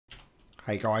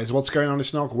Hey guys, what's going on?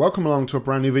 It's Nock. Welcome along to a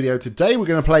brand new video. Today we're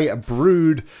going to play a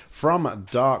Brood from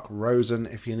Dark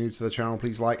Rozen. If you're new to the channel,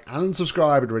 please like and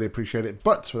subscribe. I'd really appreciate it.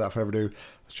 But without further ado,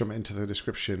 let's jump into the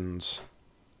descriptions.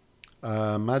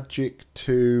 Magic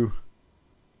 2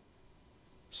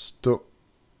 stuck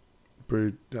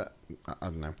Brood. I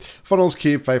don't know. Funnels,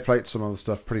 cube, faith plate, some other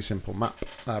stuff. Pretty simple map.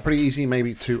 Pretty easy,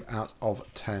 maybe 2 out of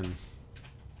 10.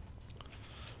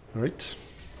 Alright.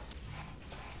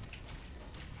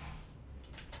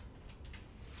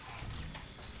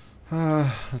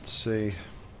 Let's see.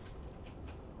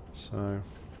 So,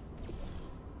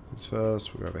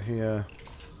 first we'll go over here.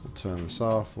 We'll turn this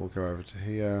off. We'll go over to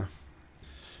here.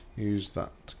 Use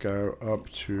that to go up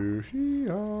to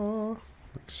here,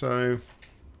 like so.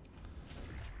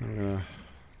 And we're gonna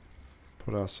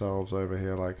put ourselves over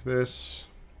here like this.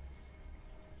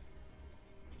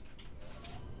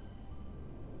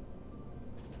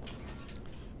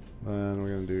 Then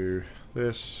we're gonna do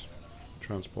this.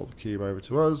 Transport the cube over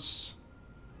to us.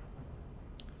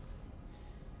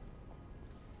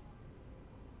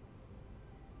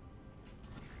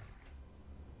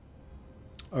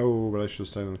 Oh, but I should have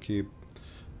stayed on the cube.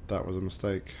 That was a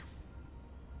mistake.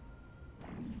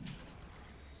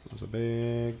 That was a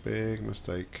big, big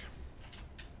mistake.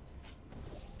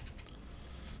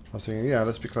 I was thinking, yeah,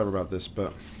 let's be clever about this,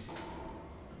 but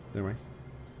anyway.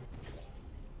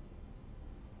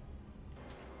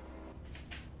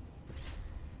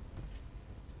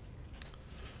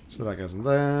 So that goes in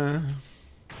there.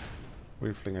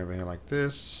 We fling over here like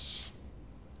this.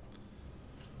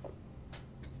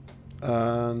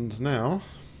 And now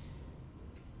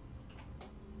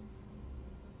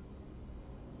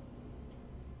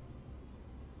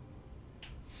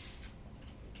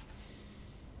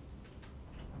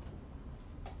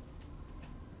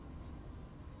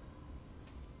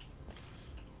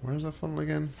where's that funnel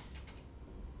again?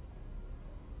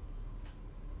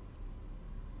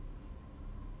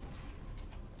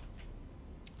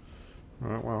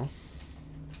 Alright, well.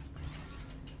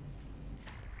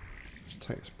 Let's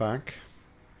take this back.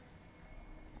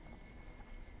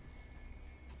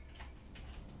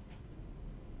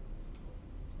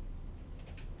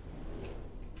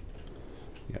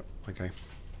 Yep, okay.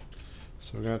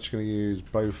 So we're actually going to use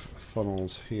both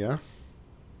funnels here.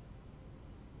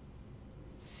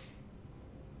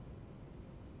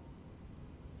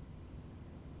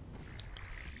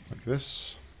 Like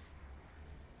this.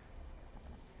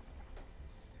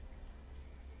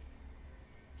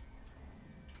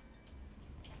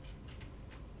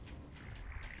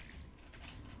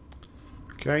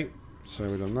 Okay, so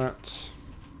we've done that.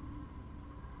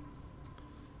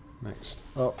 Next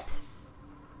up,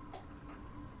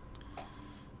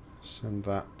 send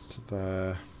that to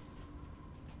there.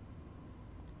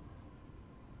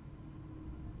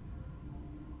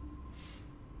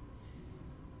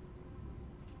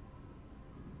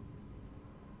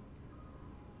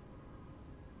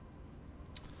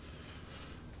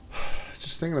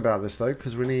 Just thinking about this though,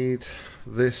 because we need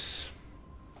this.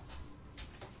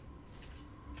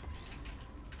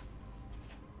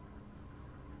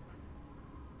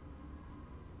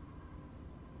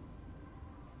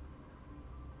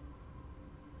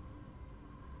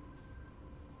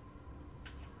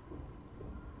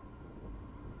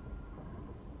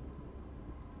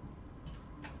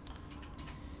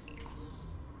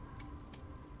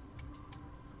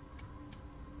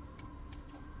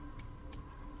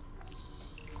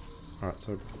 Alright,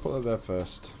 so put that there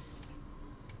first.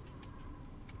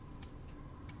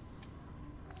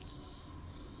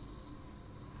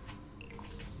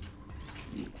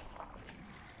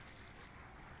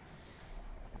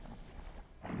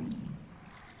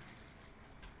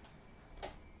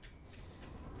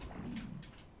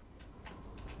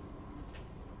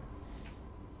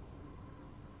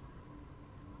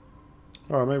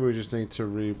 Alright, maybe we just need to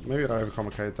maybe I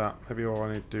overcomplicated that. Maybe all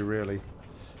I need to do really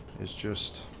is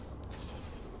just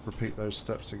repeat those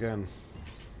steps again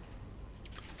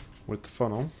with the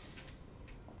funnel.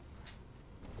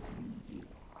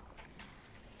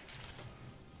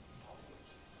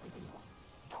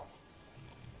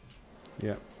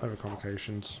 Yeah,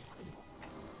 overcomplications.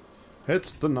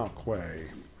 It's the Nock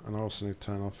way. And I also need to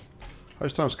turn off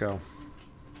host timescale.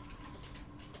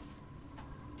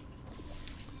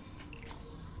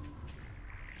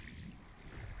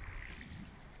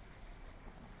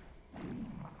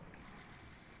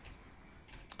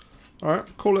 Alright,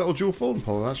 cool little dual forward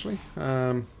pull actually.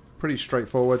 Pretty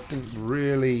straightforward. Didn't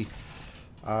really,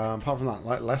 apart from that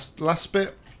like last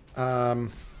bit, I'd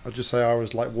just say I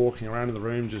was like walking around in the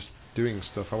room just doing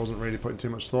stuff. I wasn't really putting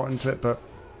too much thought into it, but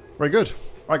very good.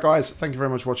 Alright guys, thank you very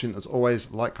much for watching. As always,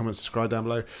 like, comment, subscribe down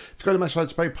below. If you've got a message I'd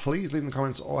say, please leave in the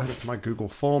comments or head up to my Google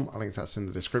form. I'll link that in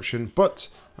the description. But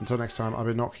until next time, I've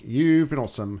been Nock. You've been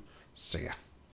awesome. See ya.